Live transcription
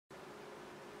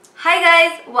Hi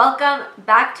guys, welcome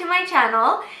back to my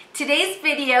channel. Today's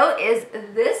video is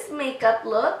this makeup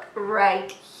look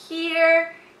right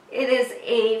here. It is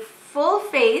a full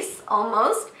face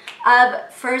almost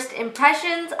of first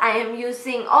impressions. I am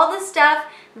using all the stuff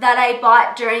that I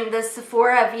bought during the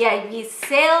Sephora VIB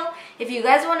sale. If you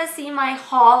guys want to see my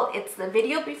haul, it's the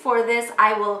video before this.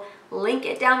 I will link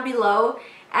it down below.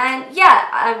 And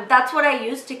yeah, that's what I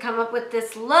used to come up with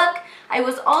this look. I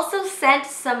was also sent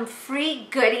some free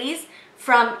goodies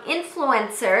from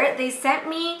Influencer. They sent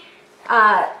me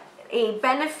a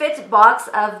benefit box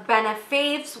of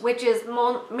Benefaves, which is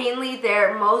mainly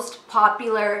their most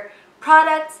popular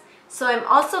products. So I'm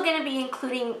also going to be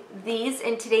including these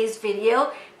in today's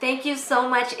video. Thank you so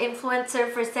much,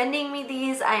 Influencer, for sending me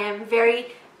these. I am very,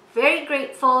 very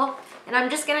grateful. And I'm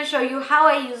just going to show you how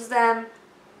I use them,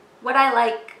 what I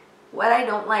like, what I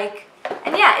don't like.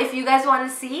 And yeah, if you guys want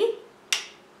to see,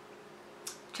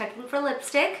 checking for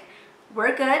lipstick,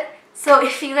 we're good. So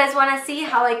if you guys want to see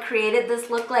how I created this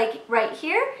look like right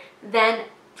here, then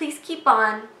please keep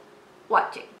on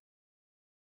watching.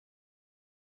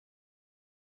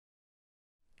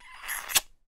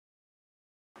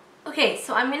 Okay,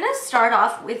 so I'm going to start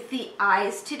off with the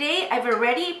eyes today. I've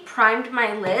already primed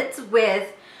my lids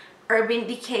with Urban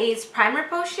Decay's Primer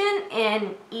Potion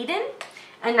in Eden.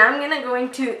 And now I'm going to go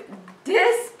into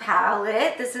this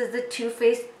palette. This is the Too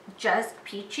Faced Just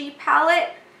Peachy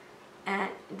palette. And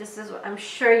this is what I'm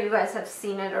sure you guys have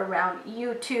seen it around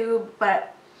YouTube.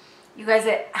 But you guys,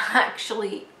 it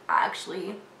actually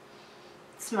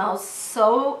smells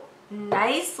so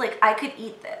nice. Like I could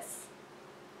eat this.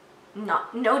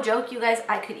 No joke, you guys,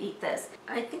 I could eat this.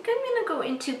 I think I'm going to go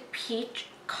into Peach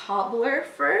Cobbler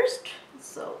first.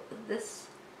 So this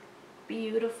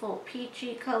beautiful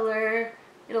peachy color,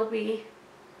 it'll be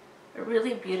a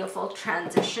really beautiful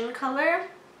transition color,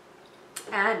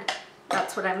 and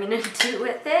that's what I'm going to do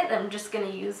with it. I'm just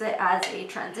going to use it as a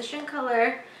transition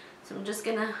color. So I'm just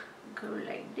going to go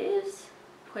like this,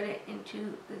 put it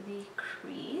into the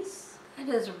crease. It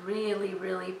is really,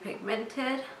 really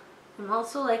pigmented. I'm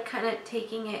also like kind of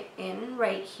taking it in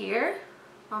right here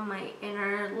on my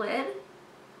inner lid.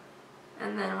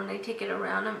 And then when I take it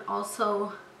around, I'm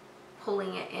also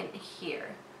pulling it in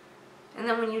here. And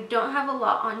then when you don't have a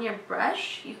lot on your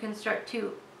brush, you can start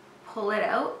to pull it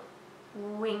out,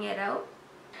 wing it out.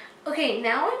 Okay,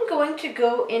 now I'm going to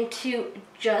go into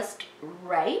Just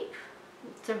Ripe.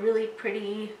 It's a really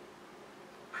pretty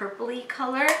purpley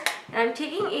color. And I'm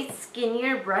taking a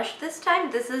skinnier brush this time.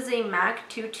 This is a MAC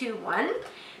 221.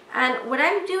 And what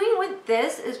I'm doing with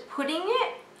this is putting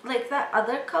it like that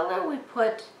other color we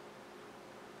put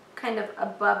kind of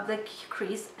above the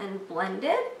crease and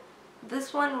blended.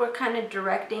 This one we're kind of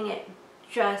directing it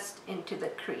just into the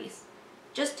crease,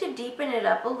 just to deepen it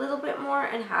up a little bit more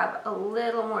and have a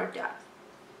little more depth.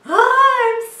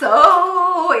 I'm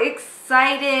so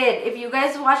excited. If you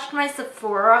guys watched my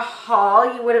Sephora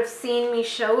haul, you would have seen me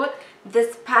show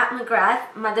this Pat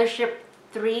McGrath Mothership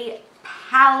 3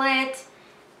 palette.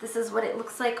 This is what it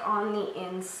looks like on the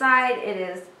inside. It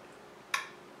is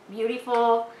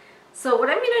beautiful. So what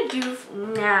I'm going to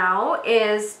do now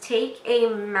is take a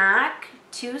MAC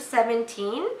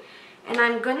 217 and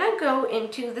I'm going to go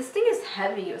into, this thing is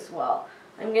heavy as well.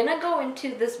 I'm going to go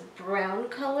into this brown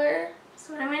color.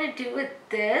 So what I'm going to do with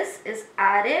this is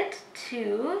add it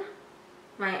to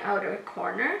my outer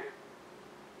corner.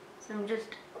 So I'm just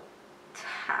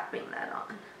tapping that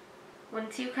on.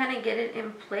 Once you kind of get it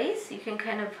in place, you can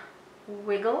kind of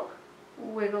wiggle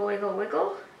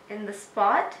in the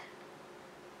spot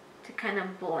to kind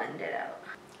of blend it out.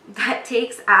 That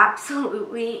takes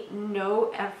absolutely no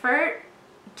effort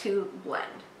to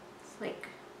blend. It's like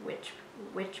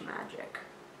witch magic.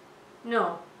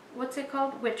 No, what's it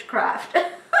called? Witchcraft.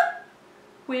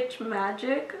 Witch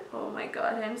magic. Oh my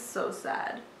god, I'm so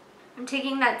sad. I'm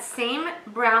taking that same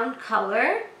brown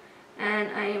color and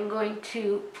I am going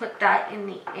to put that in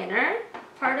the inner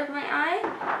part of my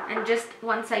eye, and just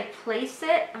once I place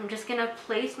it, I'm just gonna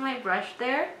place my brush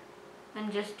there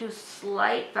and just do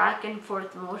slight back and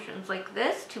forth motions like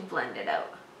this to blend it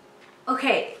out.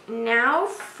 Okay, now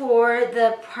for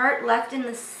the part left in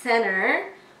the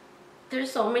center,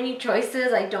 there's so many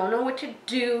choices. I don't know what to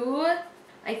do.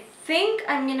 I think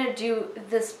I'm gonna do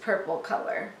this purple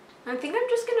color. I think I'm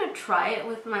just gonna try it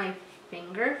with my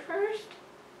finger first.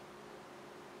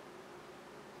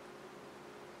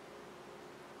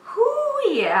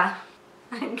 Whoo, yeah.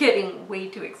 I'm getting way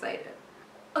too excited.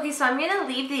 Okay, so I'm going to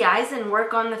leave the eyes and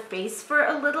work on the face for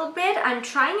a little bit. I'm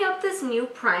trying out this new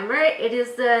primer. It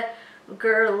is the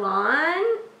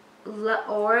Guerlain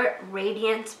or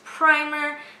Radiance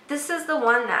primer. This is the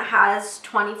one that has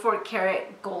 24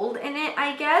 karat gold in it,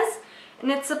 I guess.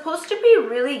 And it's supposed to be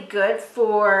really good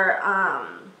for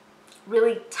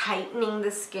really tightening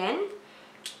the skin.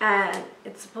 And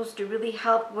it's supposed to really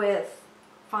help with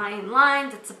fine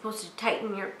lines. It's supposed to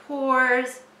tighten your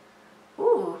pores.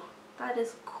 Ooh, that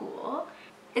is cool.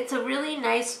 It's a really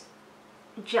nice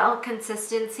gel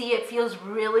consistency. It feels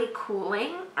really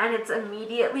cooling and it's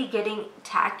immediately getting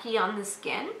tacky on the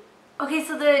skin. Okay,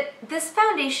 so this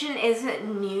foundation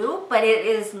isn't new, but it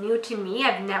is new to me.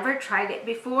 I've never tried it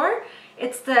before.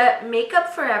 It's the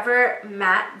Makeup Forever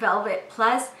Matte Velvet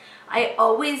Plus. I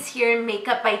always hear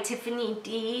Makeup by Tiffany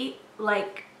D,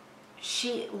 like,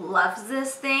 she loves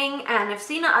this thing, and I've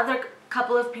seen other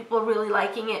couple of people really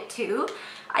liking it too.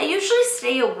 I usually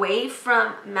stay away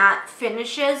from matte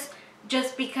finishes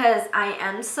just because I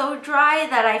am so dry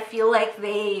that I feel like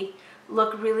they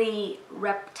look really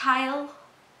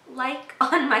reptile-like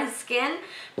on my skin.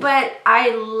 But I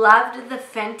loved the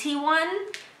Fenty one,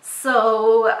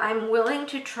 so I'm willing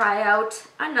to try out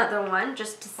another one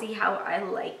just to see how I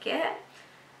like it.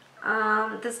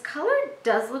 This color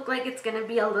does look like it's going to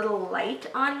be a little light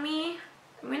on me.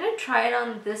 I'm going to try it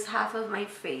on this half of my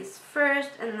face first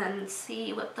and then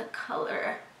see what the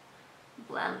color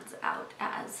blends out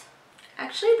as.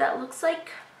 Actually, that looks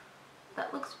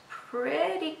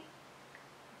pretty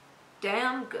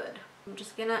damn good. I'm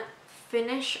just going to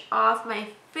finish off my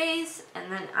face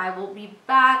and then I will be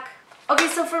back. Okay,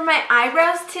 so for my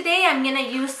eyebrows today, I'm going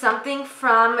to use something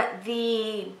from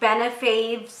the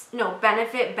Benefaves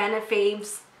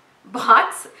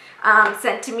box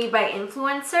sent to me by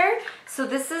influencer. So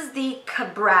this is the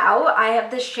Eyebrow. I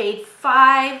have the shade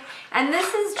 5, and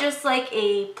this is just like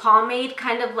a pomade,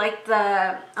 kind of like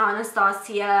the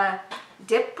Anastasia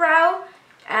Dip Brow.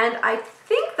 And I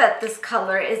think that this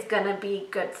color is gonna be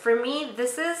good for me.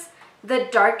 This is the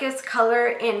darkest color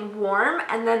in Warm,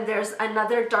 and then there's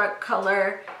another dark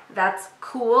color that's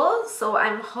Cool. So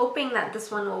I'm hoping that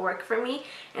this one will work for me.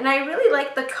 And I really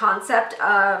like the concept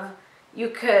of you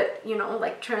could, you know,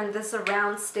 like turn this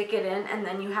around, stick it in, and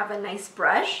then you have a nice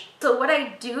brush. So what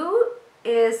I do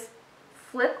is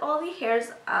flip all the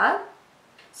hairs up.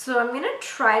 So I'm gonna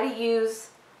try to use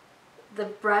the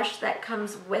brush that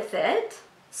comes with it.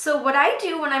 So what I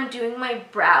do when I'm doing my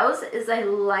brows is I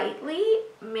lightly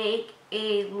make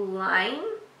a line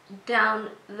down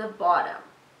the bottom.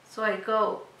 So I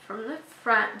go from the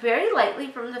front, very lightly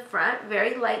from the front,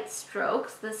 very light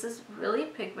strokes. This is really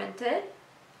pigmented.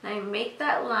 And I make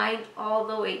that line all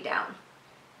the way down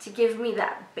to give me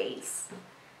that base.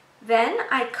 Then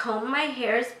I comb my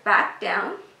hairs back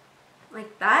down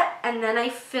like that, and then I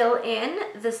fill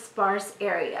in the sparse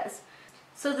areas.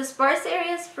 So the sparse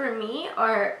areas for me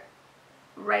are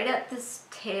right at this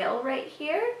tail right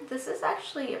here. This is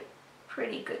actually a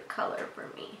pretty good color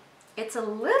for me. It's a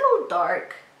little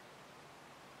dark.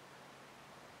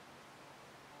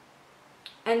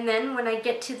 And then when I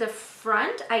get to the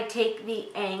front, I take the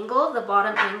angle, the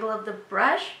bottom angle of the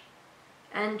brush,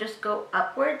 and just go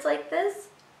upwards like this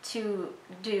to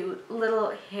do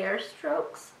little hair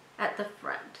strokes at the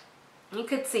front. You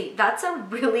could see that's a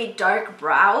really dark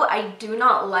brow. I do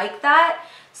not like that.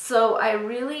 So I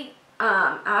really,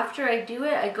 after I do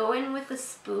it, I go in with a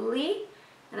spoolie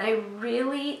and I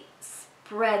really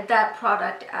spread that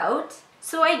product out.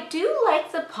 So I do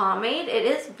like the pomade. It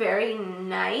is very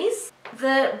nice.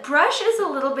 The brush is a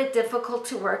little bit difficult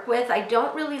to work with. I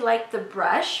don't really like the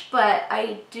brush, but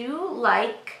I do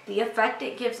like the effect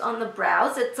it gives on the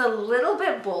brows. It's a little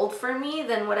bit bold for me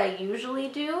than what I usually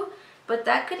do, but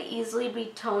that could easily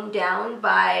be toned down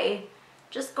by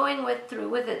just going through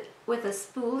with it with a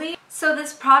spoolie. So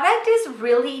this product is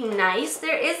really nice.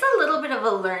 There is a little bit of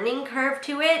a learning curve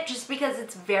to it just because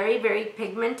it's very, very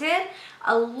pigmented.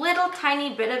 A little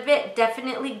tiny bit of it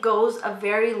definitely goes a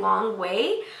very long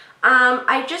way.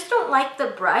 I just don't like the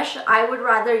brush. I would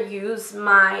rather use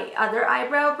my other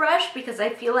eyebrow brush because I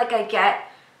feel like I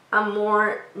get a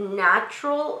more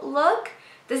natural look.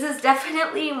 This is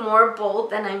definitely more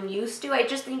bold than I'm used to. I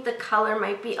just think the color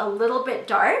might be a little bit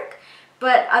dark.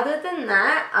 But other than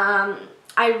that,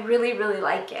 I really, really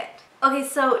like it. Okay,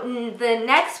 so the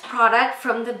next product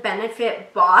from the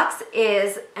Benefit box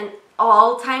is an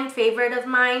all-time favorite of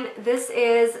mine. This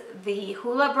is the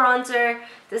Hoola bronzer.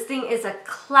 This thing is a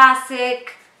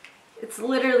classic. It's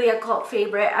literally a cult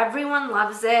favorite. Everyone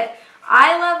loves it.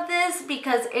 I love this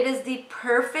because it is the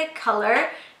perfect color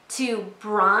to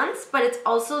bronze, but it's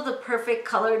also the perfect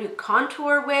color to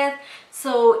contour with.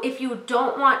 So if you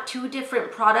don't want two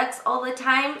different products all the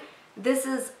time, this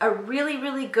is a really,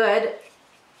 really good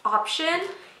option.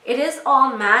 It is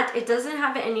all matte. It doesn't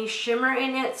have any shimmer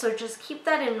in it, so just keep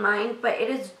that in mind. But it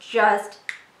is just,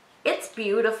 it's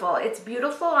beautiful. It's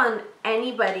beautiful on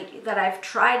anybody that I've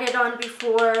tried it on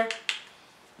before.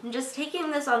 I'm just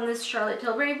taking this on this Charlotte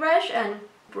Tilbury brush and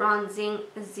bronzing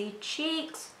the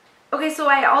cheeks. Okay, so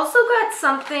I also got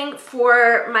something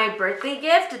for my birthday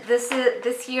gift.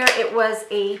 This year it was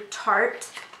a Tarte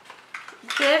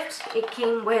gift. It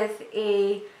came with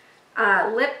a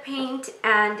lip paint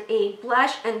and a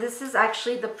blush, and this is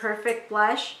actually the perfect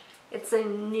blush. It's a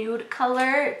nude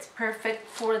color. It's perfect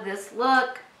for this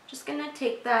look. Just gonna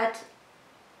take that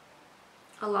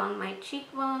along my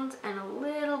cheekbones and a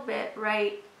little bit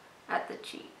right at the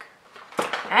cheek.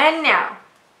 And now,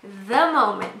 the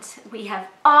moment we have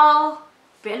all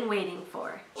been waiting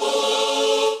for.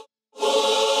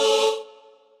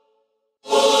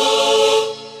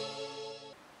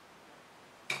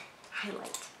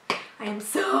 Highlight. I am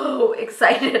so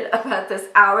excited about this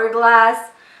Hourglass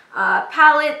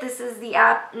palette. This is the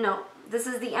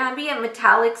Ambient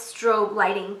Metallic Strobe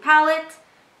Lighting Palette.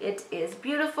 It is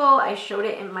beautiful. I showed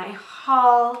it in my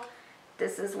haul.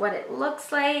 This is what it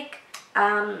looks like.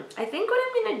 I think what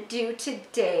I'm gonna do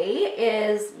today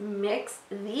is mix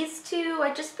these two.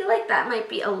 I just feel like that might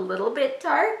be a little bit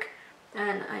dark,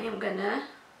 and I am gonna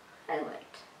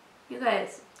highlight. You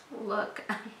guys, look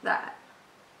at that.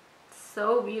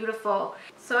 So beautiful.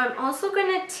 So I'm also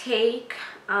gonna take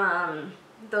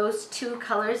those two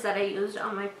colors that I used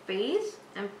on my face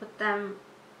and put them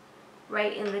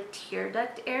right in the tear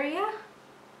duct area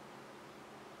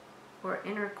or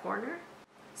inner corner.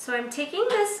 So I'm taking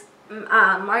this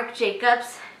Marc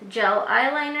Jacobs gel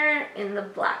eyeliner in the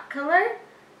black color,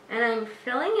 and I'm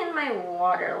filling in my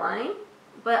waterline,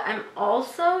 but I'm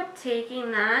also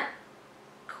taking that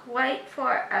quite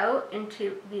far out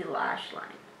into the lash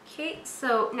line. Okay,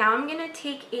 so now I'm gonna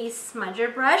take a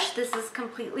smudger brush. This is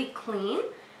completely clean,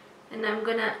 and I'm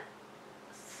gonna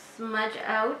smudge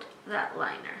out that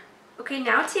liner. Okay,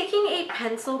 now taking a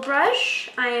pencil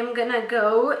brush, I am gonna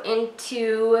go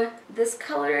into this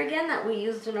color again that we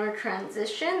used in our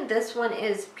transition. This one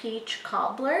is Peach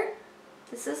Cobbler.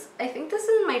 I think this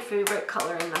is my favorite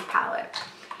color in the palette.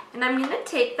 And I'm gonna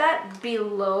take that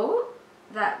below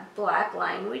that black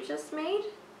line we just made.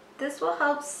 This will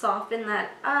help soften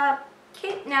that up.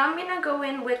 Okay, now I'm gonna go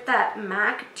in with that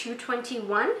MAC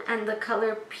 221 and the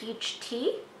color Peach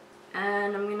Tea.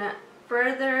 And I'm gonna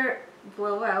further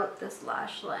blow out this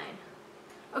lash line.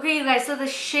 Okay, you guys, so the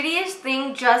shittiest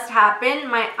thing just happened.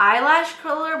 My eyelash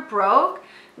curler broke,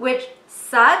 which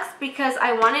sucks because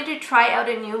I wanted to try out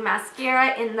a new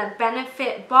mascara in the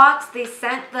Benefit box. They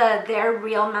sent their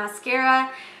real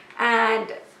mascara,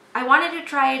 and I wanted to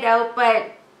try it out,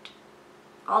 but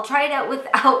I'll try it out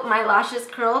without my lashes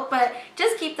curled. But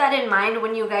just keep that in mind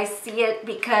when you guys see it,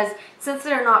 because since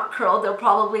they're not curled, they'll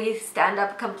probably stand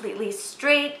up completely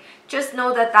straight. Just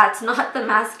know that that's not the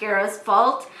mascara's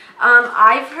fault.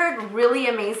 I've heard really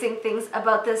amazing things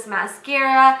about this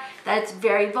mascara, that it's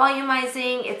very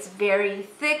volumizing, it's very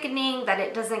thickening, that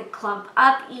it doesn't clump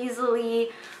up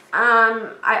easily.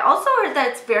 I also heard that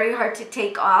it's very hard to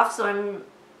take off, so I'm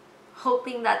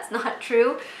hoping that's not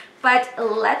true. But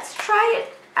let's try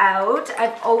it out.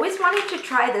 I've always wanted to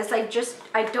try this.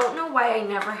 I don't know why I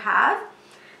never have.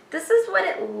 This is what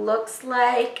it looks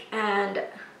like, and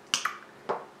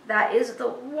that is the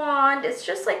wand. It's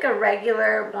just like a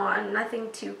regular wand,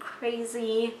 nothing too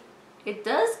crazy. It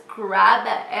does grab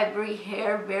at every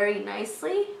hair very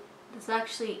nicely. This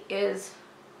actually is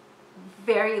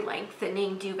very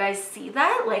lengthening. Do you guys see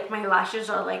that? Like, my lashes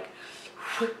are like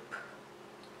whoop.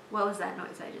 What was that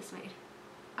noise I just made?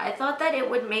 I thought that it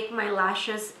would make my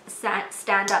lashes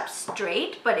stand up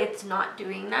straight, but it's not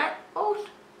doing that. Oh,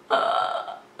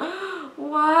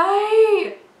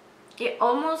 why? It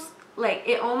almost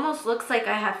looks like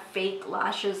I have fake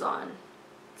lashes on.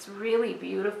 It's really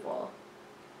beautiful.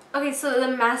 Okay, so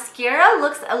the mascara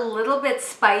looks a little bit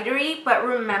spidery, but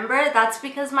remember, that's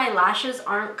because my lashes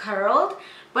aren't curled.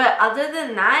 But other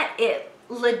than that, it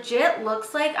legit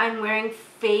looks like I'm wearing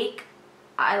fake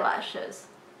eyelashes.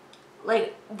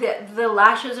 Like, the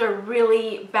lashes are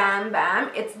really bam bam.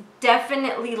 It's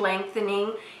definitely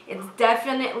lengthening. It's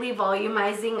definitely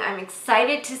volumizing. I'm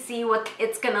excited to see what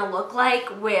it's gonna look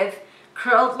like with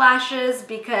curled lashes,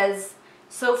 because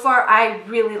so far I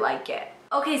really like it.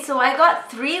 Okay, so I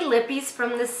got 3 lippies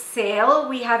from the sale.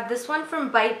 We have this one from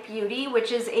Bite Beauty,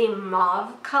 which is a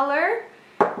mauve color.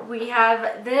 We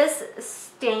have this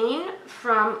stain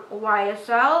from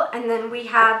YSL, and then we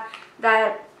have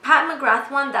that Pat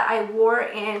McGrath one that I wore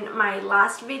in my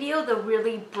last video, the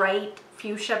really bright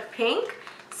fuchsia pink.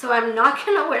 So I'm not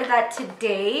gonna wear that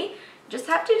today Just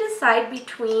have to decide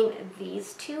between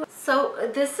these two.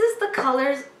 So this is the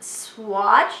colors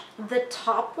swatch. The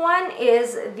top one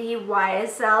is the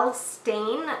YSL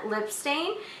Stain Lip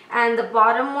Stain, and the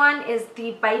bottom one is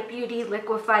the Bite Beauty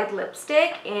Liquified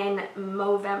Lipstick in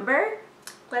Mauvember.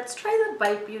 Let's try the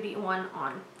Bite Beauty one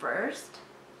on first.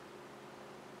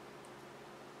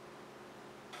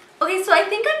 Okay, so I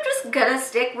think I'm just gonna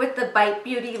stick with the Bite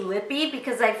Beauty Lippy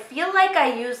because I feel like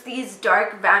I use these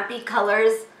dark vampy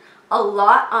colors a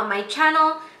lot on my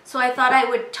channel, so I thought I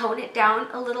would tone it down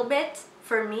a little bit,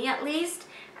 for me at least,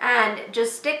 and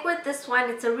just stick with this one.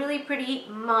 It's a really pretty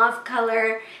mauve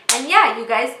color. And yeah, you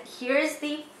guys, here's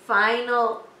the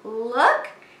final look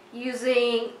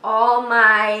using all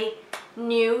my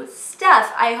new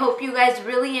stuff. I hope you guys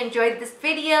really enjoyed this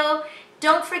video.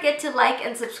 Don't forget to like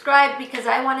and subscribe because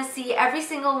I want to see every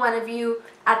single one of you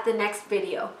at the next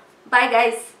video. Bye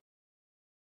guys!